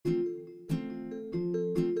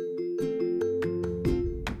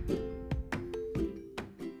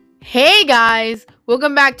Hey guys,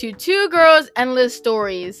 welcome back to Two Girls Endless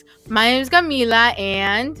Stories. My name is Camila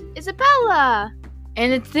and Isabella.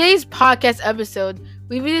 in today's podcast episode,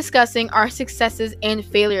 we'll be discussing our successes and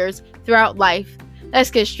failures throughout life.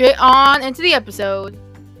 Let's get straight on into the episode.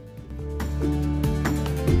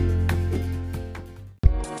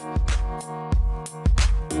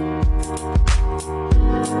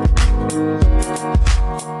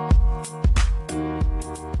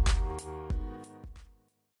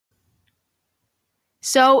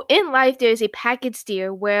 So in life, there's a package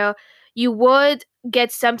deal where you would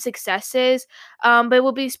get some successes, but it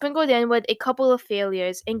will be sprinkled in with a couple of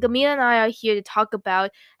failures. And Camila and I are here to talk about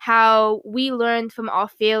how we learned from our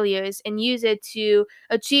failures and use it to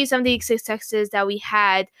achieve some of the successes that we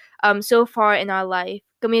had so far in our life.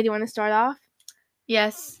 Camila, do you want to start off?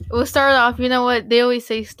 Yes, we'll start off. You know what? They always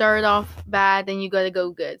say start off bad, then you gotta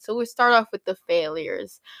go good. So we'll start off with the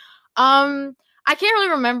failures. I can't really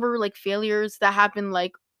remember like failures that happened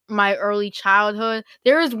like my early childhood.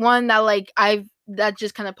 There is one that that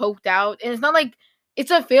just kind of poked out, and it's not like it's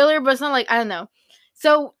a failure, but it's not like I don't know.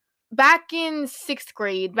 So back in sixth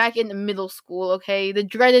grade, back in middle school, okay, the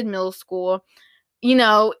dreaded middle school. In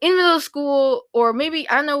middle school, or maybe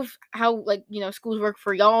I don't know how schools work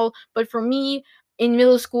for y'all, but for me, in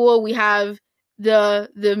middle school we have the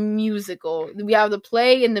musical, we have the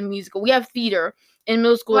play and the musical, we have theater in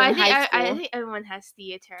middle school and high school. I think everyone has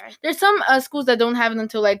theater. There's some schools that don't have it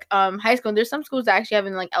until high school. And there's some schools that actually have it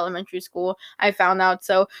in like elementary school. I found out.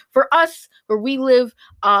 So for us, where we live,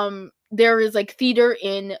 there is like theater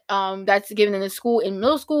in that's given in the school in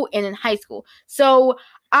middle school and in high school. So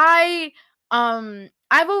I've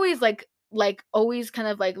always always kind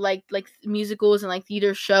of like musicals and like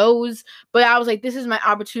theater shows, but I was like, this is my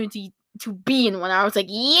opportunity to be in one. I was like,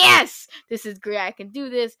 yes, this is great. I can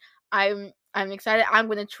do this. I'm excited. I'm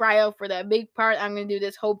gonna try out for that big part. I'm gonna do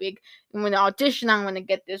this whole big. I'm gonna audition. I'm gonna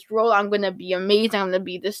get this role. I'm gonna be amazing. I'm gonna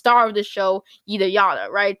be the star of the show. Yada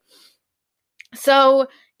yada, right? So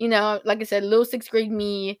like I said, little sixth grade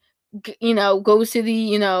me, goes to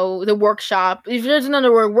the workshop. If there's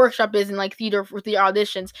another word, workshop is in like theater for the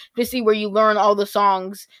auditions, basically where you learn all the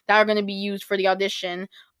songs that are gonna be used for the audition.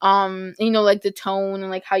 Like the tone and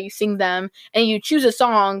like how you sing them, and you choose a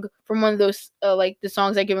song from one of those like the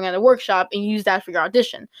songs that giving at a workshop and use that for your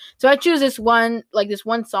audition. So I choose this one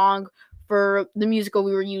song for the musical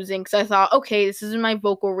we were using, because I thought, okay, this is in my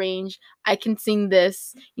vocal range. I can sing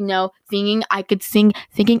this, thinking I could sing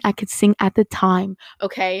at the time.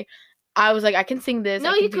 Okay. I was like, I can sing this. No,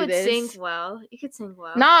 I can you do could this. sing well. You could sing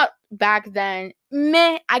well. Not back then.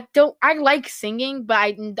 I like singing,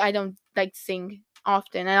 but I don't like sing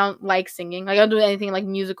often. I don't like singing. Like I don't do anything like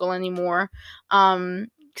musical anymore. Um,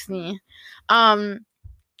 so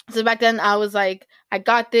back then I was like, I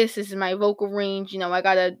got this. This is my vocal range. I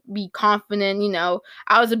gotta be confident.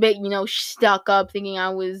 I was a bit, stuck up, thinking I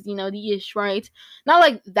was, the ish, right? Not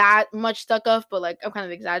like that much stuck up, but like I'm kind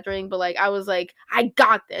of exaggerating. But like I was like, I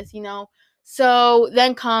got this. So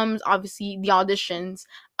then comes obviously the auditions,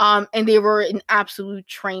 and they were an absolute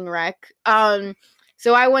train wreck.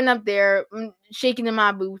 So I went up there, shaking in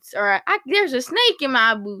my boots. All right, there's a snake in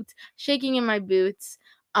my boots, shaking in my boots.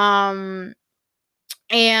 And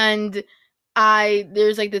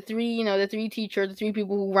there's like the three teachers, the three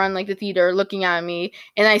people who run like the theater looking at me,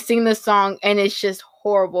 and I sing this song and it's just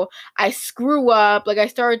horrible. I screw up, like I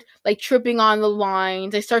start like tripping on the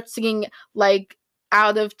lines. I start singing like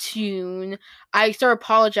out of tune. I start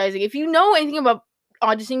apologizing. If you know anything about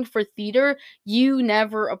auditioning for theater, you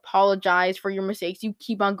never apologize for your mistakes. You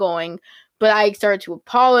keep on going. But I started to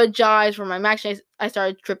apologize for my actions. I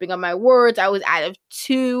started tripping on my words. I was out of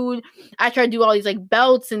tune. I tried to do all these like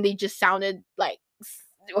belts, and they just sounded like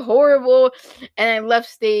horrible. And I left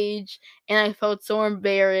stage, and I felt so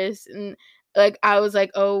embarrassed. And like I was like,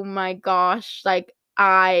 oh my gosh, like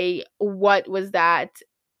what was that?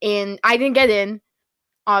 And I didn't get in.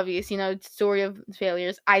 Obvious, story of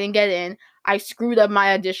failures. I didn't get in. I screwed up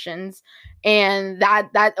my auditions, and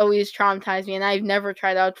that always traumatized me. And I've never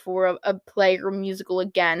tried out for a play or musical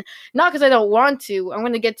again. Not because I don't want to. I'm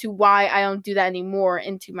going to get to why I don't do that anymore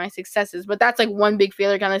into my successes. But that's like one big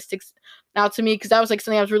failure kind of sticks out to me, because that was like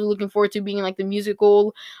something I was really looking forward to, being like the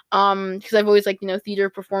musical. Because I've always theater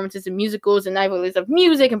performances and musicals, and I've always loved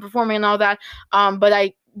music and performing and all that. But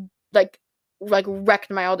I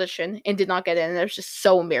wrecked my audition and did not get in, and it was just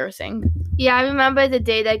so embarrassing. Yeah, I remember the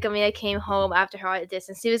day that Camila came home after her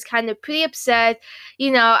audition. She was kind of pretty upset.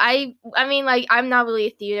 I mean, like, I'm not really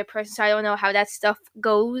a theater person, so I don't know how that stuff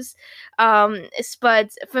goes.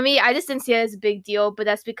 But for me, I just didn't see it as a big deal. But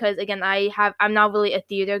that's because, again, I'm not really a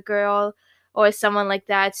theater girl. or someone like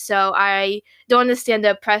that. So I don't understand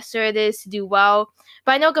the pressure it is to do well.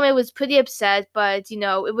 But I know Gamila was pretty upset, but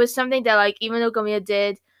it was something that, like, even though Gamila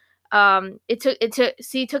did,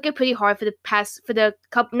 she took it pretty hard for the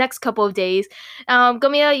next couple of days.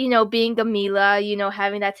 Gamila, being Gamila,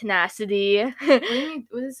 having that tenacity. What do you mean?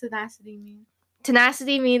 What does tenacity mean?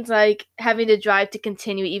 Tenacity means like having the drive to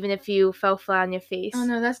continue even if you fell flat on your face. Oh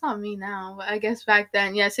no, that's not me now. But I guess back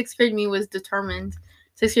then, yeah, sixth grade me was determined.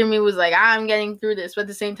 Sixth grade me was like, I'm getting through this. But at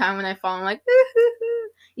the same time, when I fall, I'm like,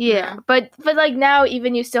 yeah. But like now,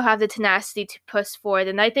 even you still have the tenacity to push forward,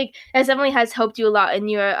 and I think that definitely has helped you a lot in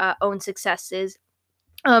your own successes,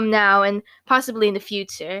 now and possibly in the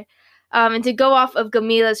future. And to go off of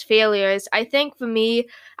Gamila's failures, I think for me,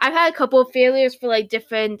 I've had a couple of failures for like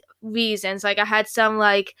different reasons. Like I had some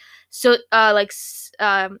I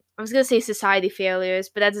was gonna say society failures,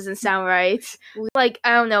 but that doesn't sound right. Like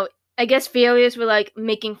I don't know. I guess failures were like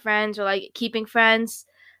making friends or like keeping friends.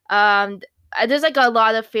 There's like a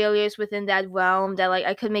lot of failures within that realm that like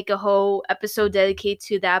I could make a whole episode dedicated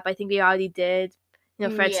to that, but I think we already did.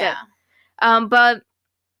 Friendship. Yeah. But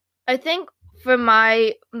I think for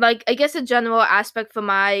my, like, I guess a general aspect for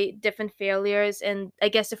my different failures and I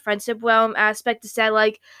guess the friendship realm aspect is that,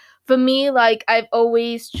 like, for me, like, I've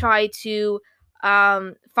always tried to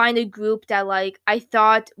find a group that, like, I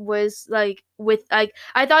thought was, like, I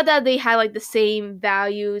thought that they had, like, the same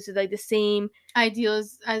values or, like, the same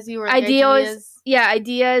ideals as you were. Ideas. Yeah,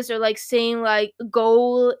 ideas or, like, same, like,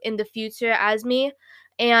 goal in the future as me.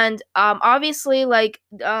 And obviously, like,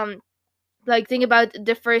 think about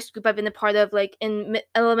the first group I've been a part of, like in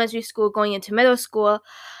elementary school going into middle school.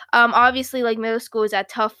 Obviously, like middle school is that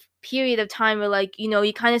tough period of time where, like,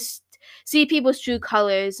 you kind of see people's true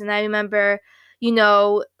colors. And I remember,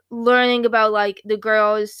 learning about like the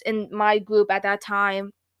girls in my group at that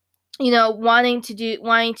time, wanting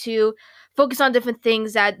to focus on different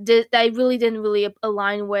things that I really didn't really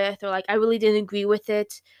align with, or like I really didn't agree with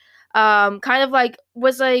it. Kind of like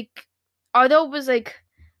was like, although it was like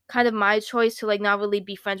kind of my choice to like not really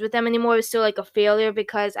be friends with them anymore, it was still like a failure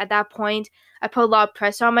because at that point I put a lot of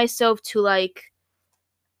pressure on myself to like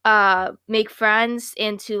make friends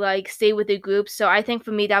and to like stay with the group. So I think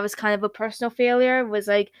for me that was kind of a personal failure, was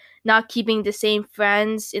like not keeping the same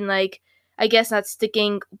friends and like I guess not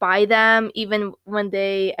sticking by them even when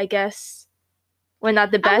they, I guess, were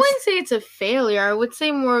not the best. I wouldn't say it's a failure. I would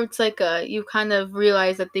say more it's like you kind of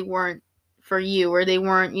realize that they weren't for you, or they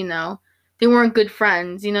weren't, they weren't good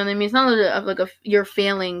friends. You know what I mean? It's not like you're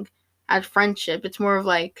failing at friendship. It's more of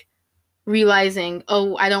like realizing,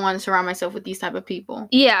 oh, I don't want to surround myself with these type of people.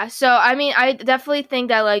 Yeah, so I mean, I definitely think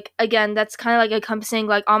that, like, again, that's kind of like encompassing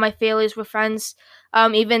like all my failures with friends,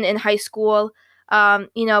 even in high school,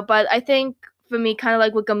 but I think for me, kind of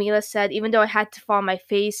like what Gamila said, even though I had to fall on my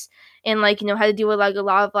face and like had to deal with like a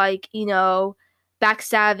lot of like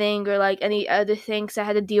backstabbing or like any other things I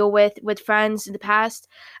had to deal with friends in the past,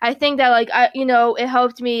 I think that like it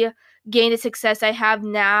helped me gain the success I have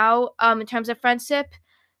now in terms of friendship.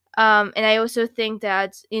 And I also think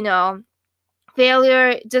that,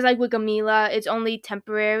 failure, just like with Gamila, it's only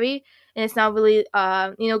temporary and it's not really,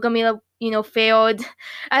 Gamila, failed.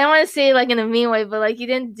 I don't want to say like in a mean way, but like you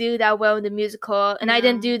didn't do that well in the musical and I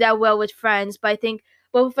didn't do that well with friends. But I think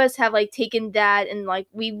both of us have like taken that and like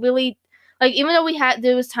we really, like, even though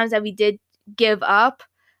there was times that we did give up,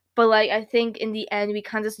 but like I think in the end we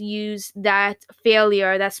kind of just use that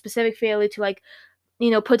specific failure to like,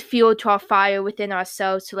 put fuel to our fire within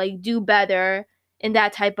ourselves to like do better in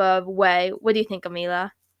that type of way. What do you think,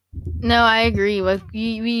 Amila? No, I agree. Like we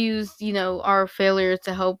used, our failures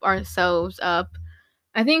to help ourselves up.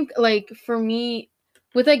 I think like for me,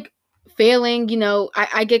 with like failing,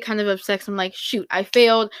 I get kind of upset. I'm like, shoot, I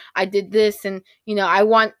failed. I did this, and I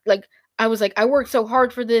want like I was like I worked so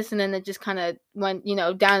hard for this, and then it just kind of went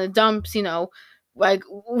down the dumps. Like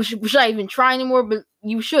should I even try anymore? But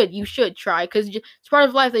you should try, because it's part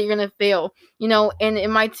of life that you're gonna fail. And it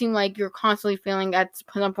might seem like you're constantly failing at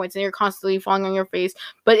some points and you're constantly falling on your face,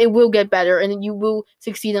 but it will get better and you will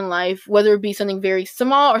succeed in life, whether it be something very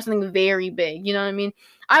small or something very big. You know what I mean?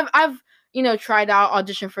 I've tried out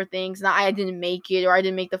audition for things and I didn't make it, or I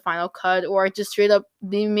didn't make the final cut, or I just straight up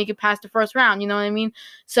didn't make it past the first round. You know what I mean?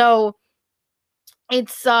 So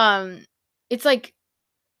it's like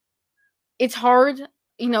it's hard.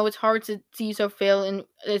 It's hard to see yourself fail, and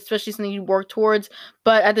especially something you work towards.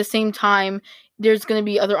 But at the same time, there's gonna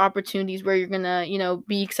be other opportunities where you're gonna,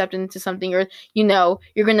 be accepted into something, or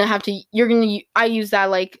you're gonna have to. I use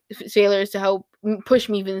that like failures to help push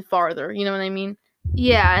me even farther. You know what I mean?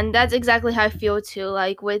 Yeah, and that's exactly how I feel too.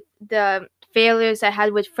 Like with the failures I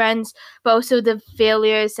had with friends, but also the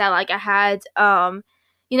failures that like I had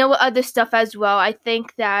with other stuff as well. I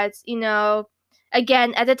think that,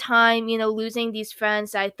 again, at the time, losing these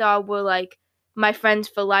friends I thought were like my friends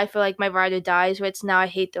for life, or like my ride or dies, which now I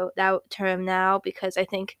hate that term now, because I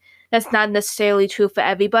think that's not necessarily true for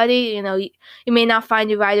everybody. You may not find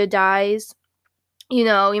your ride or dies. You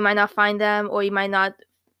might not find them, or you might not,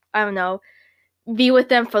 I don't know, be with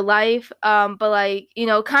them for life. But like,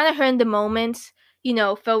 kind of her in the moment,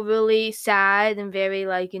 felt really sad and very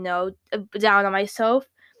like, down on myself,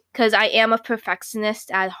 because I am a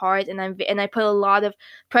perfectionist at heart, and I put a lot of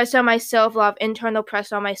pressure on myself, a lot of internal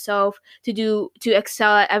pressure on myself to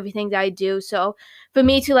excel at everything that I do. So for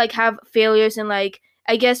me to like have failures, and like,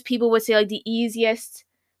 I guess people would say like the easiest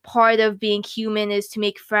part of being human is to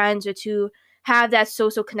make friends, or to have that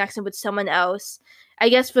social connection with someone else. I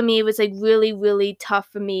guess for me it was like really, really tough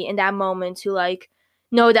for me in that moment to like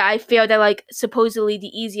know that I failed at like supposedly the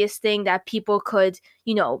easiest thing that people could,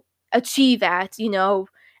 achieve at,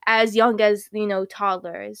 as young as,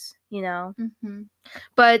 toddlers, Mm-hmm.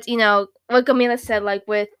 But, what Camila said, like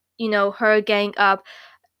with, her getting up,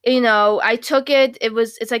 I took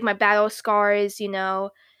it's like my battle scars,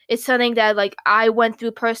 it's something that like I went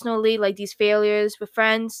through personally, like these failures with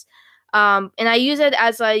friends. And I use it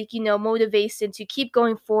as like, motivation to keep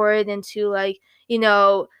going forward, and to like,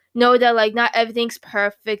 know that like not everything's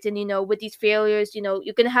perfect, and with these failures,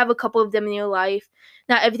 you're gonna have a couple of them in your life.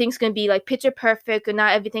 Not everything's gonna be like picture perfect, or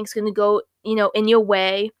not everything's gonna go, in your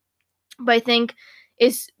way. But I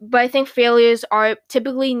think failures are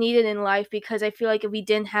typically needed in life, because I feel like if we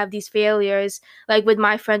didn't have these failures, like with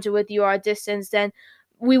my friends or with you, our distance, then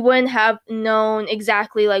we wouldn't have known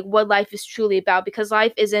exactly like what life is truly about, because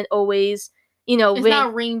life isn't always, It's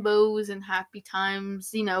not rainbows and happy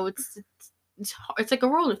times. It's like a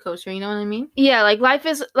roller coaster. You know what I mean? Yeah, like life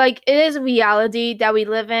is like, it is a reality that we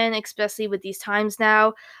live in, especially with these times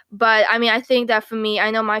now. But I mean, I think that for me,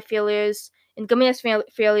 I know my failures and Gamina's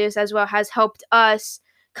failures as well has helped us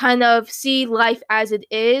kind of see life as it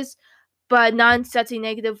is, but not in such a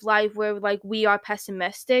negative light where like we are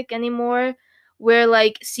pessimistic anymore. We're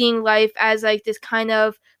like seeing life as like this kind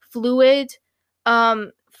of fluid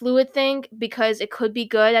thing, because it could be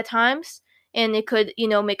good at times, and it could,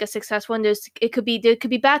 make us successful, and there could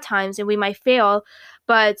be bad times and we might fail.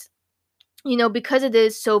 But because it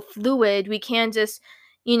is so fluid, we can't just,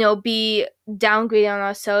 be downgrading on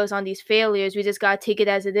ourselves on these failures. We just gotta take it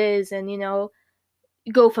as it is, and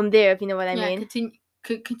go from there, if you know what I Yeah, mean.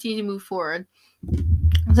 continue to move forward.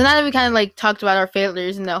 So now that we kind of like talked about our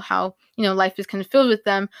failures and know how life is kind of filled with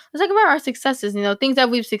them, let's talk about our successes. Things that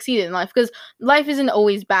we've succeeded in life, because life isn't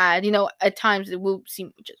always bad. At times it will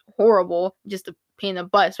seem just horrible, just a pain in the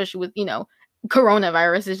butt, especially with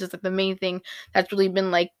coronavirus is just like the main thing that's really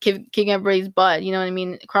been like kicking everybody's butt. You know what I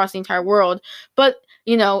mean, across the entire world. But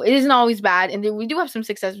it isn't always bad, and we do have some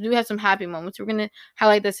success. We do have some happy moments. We're gonna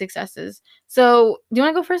highlight the successes. So, do you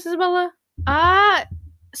want to go first, Isabella? Uh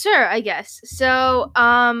sure, I guess. So,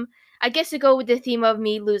 I guess to go with the theme of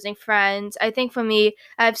me losing friends, I think for me,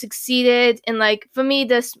 I've succeeded in like, for me,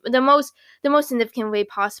 the most significant way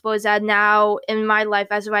possible is that now in my life,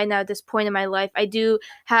 as right now at this point in my life, I do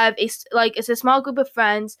have it's a small group of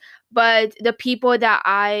friends, but the people that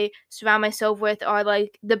I surround myself with are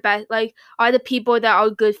like the best, like are the people that are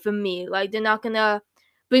good for me. Like they're not gonna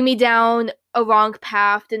bring me down a wrong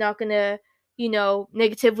path. They're not gonna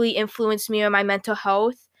negatively influence me or my mental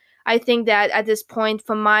health. I think that at this point,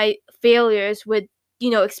 from my failures with,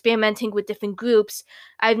 experimenting with different groups,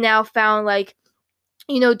 I've now found like,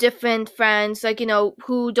 different friends, like,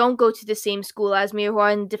 who don't go to the same school as me, or who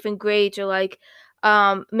are in different grades, or like,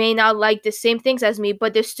 may not like the same things as me,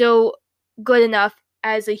 but they're still good enough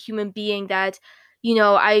as a human being that,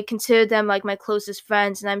 I consider them like my closest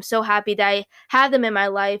friends. And I'm so happy that I have them in my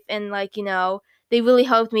life. And like, they really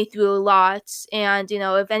helped me through a lot. And,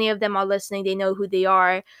 if any of them are listening, they know who they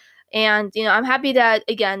are. And, I'm happy that,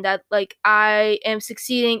 again, that like I am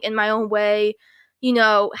succeeding in my own way,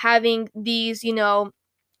 having these,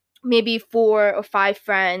 maybe 4 or 5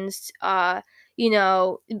 friends,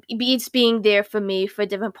 each being there for me for a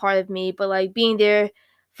different part of me, but like being there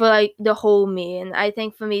for like the whole me. And I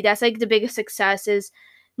think for me that's like the biggest success, is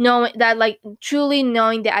knowing that, like truly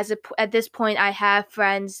knowing that at this point I have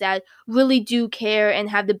friends that really do care and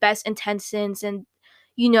have the best intentions, and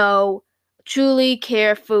you know truly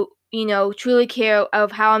care for, truly care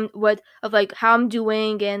of how I'm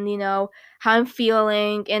doing, and how I'm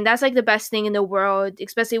feeling. And that's like the best thing in the world,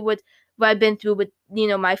 especially with what I've been through with,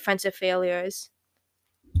 my friends of failures.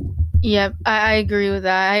 Yep, I agree with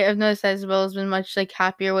that. I've noticed that Isabella's been much like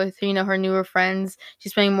happier with her newer friends.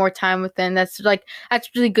 She's spending more time with them. That's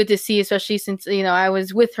really good to see, especially since I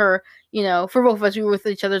was with her. For both of us, we were with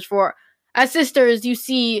each other's for as sisters. You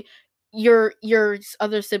see your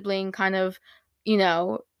other sibling kind of, you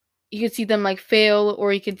know, you could see them like fail,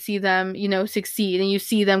 or you could see them succeed, and you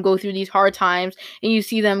see them go through these hard times, and you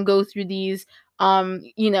see them go through these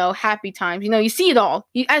happy times. You see it all.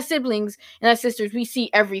 As siblings and as sisters, we see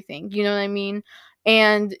everything. You know what I mean?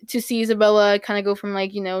 And to see Isabella kind of go from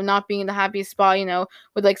like not being in the happiest spot,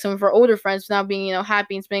 with like some of her older friends, now being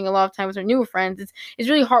happy and spending a lot of time with her newer friends, it's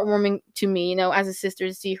really heartwarming to me, as a sister,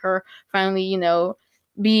 to see her finally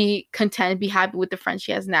be content, be happy with the friends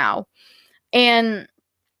she has now. And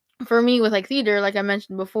for me with like theater, like I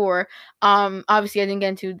mentioned before, obviously I didn't get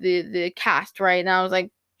into the cast, right? And I was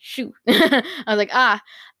like, shoot. I was like,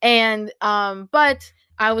 and but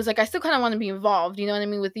I was like, I still kind of want to be involved, you know what I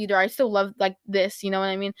mean, with theater. I still love like this, you know what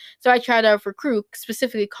I mean? So I tried out for crew,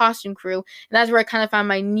 specifically costume crew, and that's where I kind of found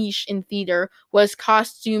my niche in theater, was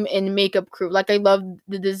costume and makeup crew. Like I love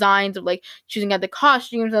the designs of like choosing out the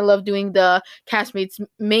costumes. I love doing the castmates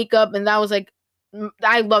makeup, and that was like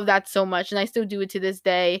I love that so much, and I still do it to this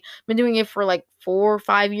day. Been doing it for like 4 or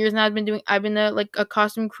 5 years now. I've been a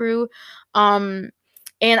costume crew, and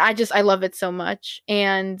I love it so much.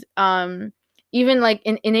 And even like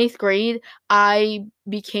in 8th grade, I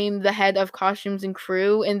became the head of costumes and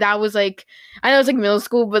crew, and that was like, I know it's like middle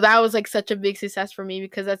school, but that was like such a big success for me,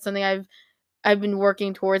 because that's something I've been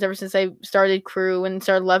working towards ever since I started crew and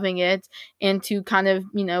started loving it. And to kind of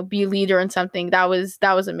be a leader in something, that was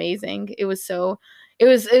amazing. It was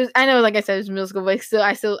I know, like I said, it was middle school, but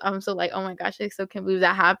I'm still like, oh my gosh, I still can't believe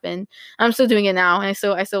that happened. I'm still doing it now, and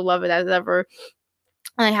I still love it as ever.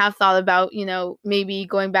 And I have thought about, maybe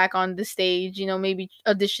going back on the stage, maybe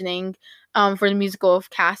auditioning for the musical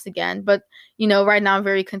of Cast again. But, right now I'm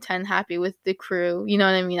very content, happy with the crew. You know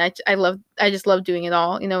what I mean? I just love doing it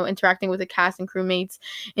all, interacting with the cast and crewmates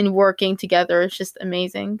and working together. It's just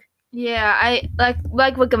amazing. Yeah, I like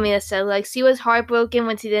what Camila said. Like, she was heartbroken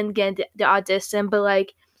when she didn't get the audition, but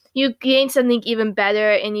like, you gained something even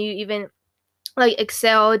better, and you even like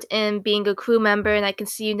excelled in being a crew member. And I can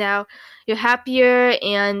see you now, you're happier,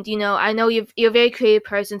 and I know you're a very creative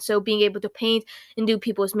person, so being able to paint and do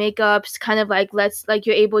people's makeups kind of like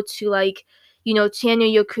you're able to like channel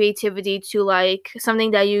your creativity to like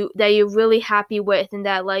something that you're really happy with, and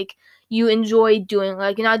that like you enjoy doing.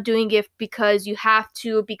 Like, you're not doing it because you have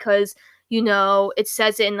to, because it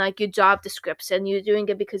says it in like your job description. You're doing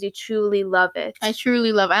it because you truly love it. I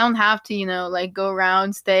truly love. I don't have to, like go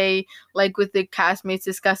around, stay like with the castmates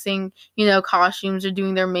discussing, costumes, or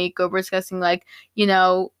doing their makeup, or discussing like,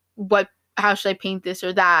 what how should I paint this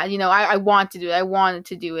or that. I want to do it. I wanted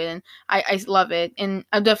to do it, and I love it, and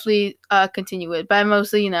I'll definitely continue it. But I'm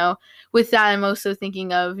mostly, with that, I'm also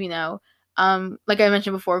thinking of, like I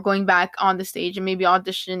mentioned before, going back on the stage and maybe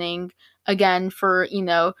auditioning again for,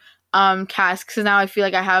 cast, because now I feel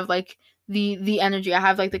like I have like the energy, I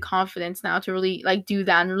have like the confidence now to really like do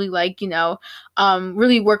that, and really like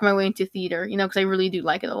really work my way into theater, because I really do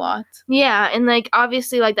like it a lot. Yeah, and like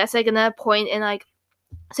obviously like that's like another point in like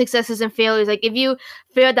successes and failures. Like, if you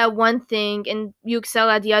fail at that one thing and you excel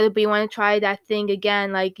at the other, but you want to try that thing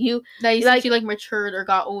again, like since you like matured or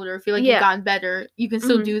got older, feel like you've gotten better, you can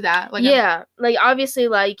still do that. Like, like obviously,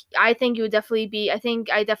 like I think you would definitely be. I think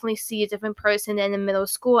I definitely see a different person in the middle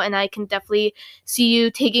school, and I can definitely see you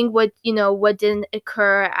taking what didn't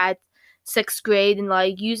occur at 6th grade, and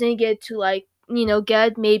like using it to like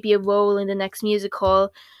get maybe a role in the next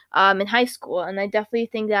musical in high school. And I definitely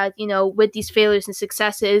think that with these failures and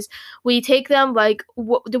successes, we take them like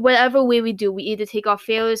whatever way we do. We either take our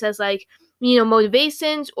failures as like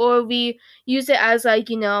motivations, or we use it as like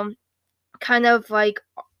kind of like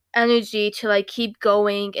energy to like keep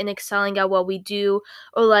going and excelling at what we do,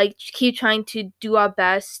 or like keep trying to do our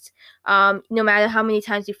best, no matter how many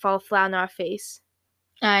times we fall flat on our face.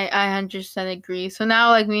 I 100% agree. So now,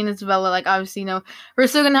 like, me and Isabella, like, obviously, we're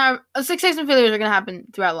still gonna have success and failures are gonna happen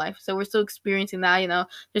throughout life. So we're still experiencing that.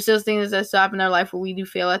 There's still things that still happen in our life where we do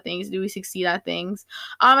fail at things, do we succeed at things.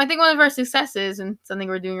 I think one of our successes, and something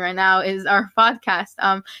we're doing right now, is our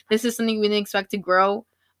podcast. This is something we didn't expect to grow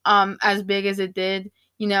as big as it did.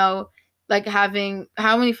 Like, having,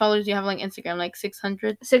 how many followers do you have on like Instagram? Like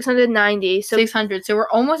 600? 690. So 600. So we're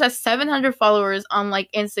almost at 700 followers on like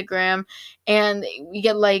Instagram, and we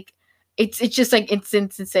get like, it's just like, it's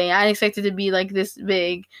insane. I didn't expect it to be like this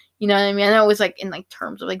big, You know what I mean? I know it's like in like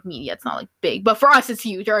terms of like media, it's not like big, but for us it's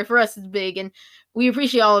huge. All right, for us it's big, and we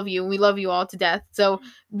appreciate all of you, and we love you all to death. So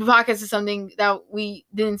the podcast is something that we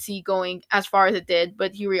didn't see going as far as it did,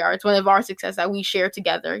 but here we are. It's one of our success that we share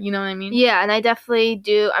together. You know what I mean? Yeah, and I definitely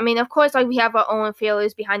do. I mean, of course, like we have our own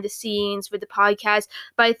failures behind the scenes with the podcast,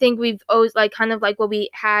 but I think we've always like kind of like what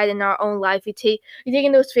we had in our own life. We're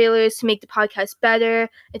taking those failures to make the podcast better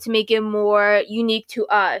and to make it more unique to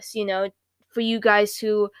us. You know, for you guys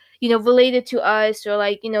who related to us, or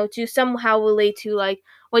like to somehow relate to like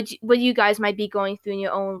what you guys might be going through in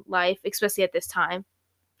your own life, especially at this time.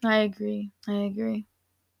 I agree.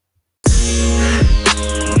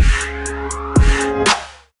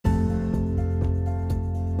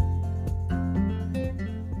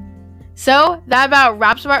 So that about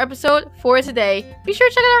wraps up our episode for today. Be sure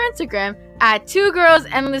to check out our Instagram at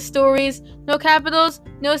 2girlsendlessstories. No capitals,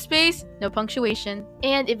 no space, no punctuation.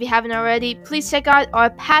 And if you haven't already, please check out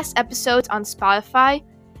our past episodes on Spotify,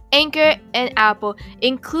 Anchor, and Apple,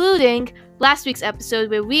 including last week's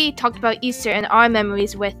episode where we talked about Easter and our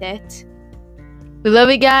memories with it. We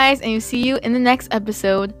love you guys, and we'll see you in the next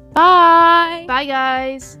episode. Bye! Bye,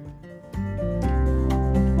 guys!